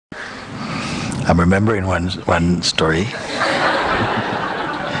I'm remembering one story.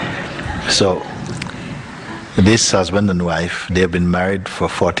 So, this husband and wife, they have been married for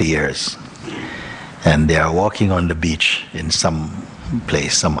 40 years. And they are walking on the beach in some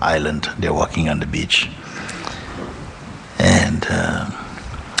place, some island. They're walking on the beach. And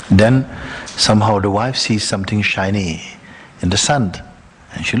then somehow the wife sees something shiny in the sand.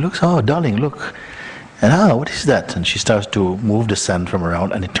 And she looks, oh, darling, look. And what is that? And she starts to move the sand from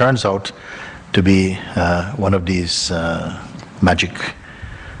around, and it turns out to be one of these magic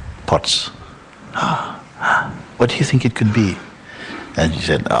pots. What do you think it could be? And she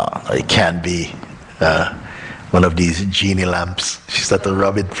said, it can't be one of these genie lamps. She started to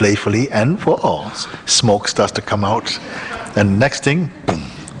rub it playfully, and smoke starts to come out. And next thing, boom,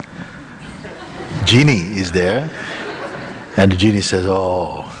 genie is there. And the genie says,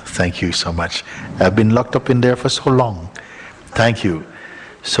 oh, thank you so much. I've been locked up in there for so long. Thank you.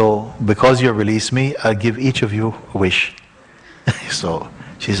 So, because you released me, I'll give each of you a wish. So,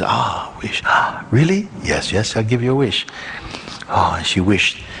 she says, wish. Really? Yes, I'll give you a wish. And she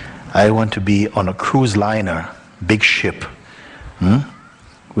wished, I want to be on a cruise liner, big ship,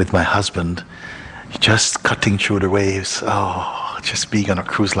 with my husband, just cutting through the waves. Just being on a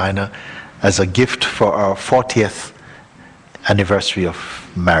cruise liner as a gift for our 40th anniversary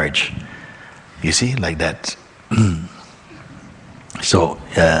of marriage. You see, like that. So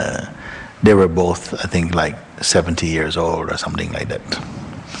they were both, I think, like 70 years old or something like that.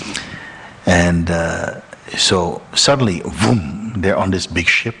 And so suddenly, boom, they're on this big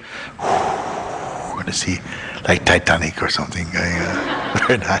ship. On the sea, like Titanic or something.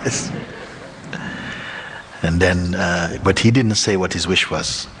 Very nice. And then, but he didn't say what his wish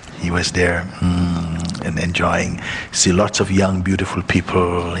was. He was there and enjoying. See lots of young, beautiful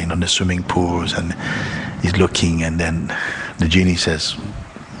people in the swimming pools, and he's looking. And then the genie says,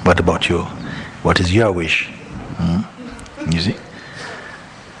 "What about you? What is your wish?" You see.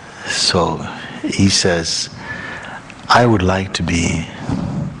 So he says, "I would like to be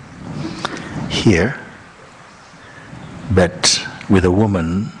here, but with a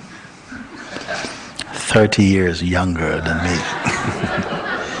woman 30 years younger than me."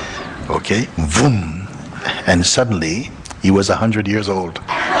 Okay, boom, and suddenly he was 100 years old.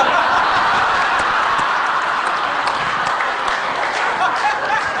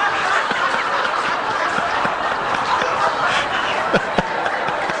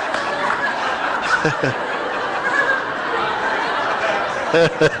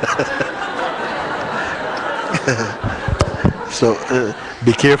 So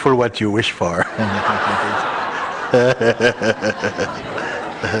be careful what you wish for.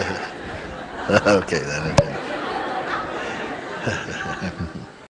 Okay then.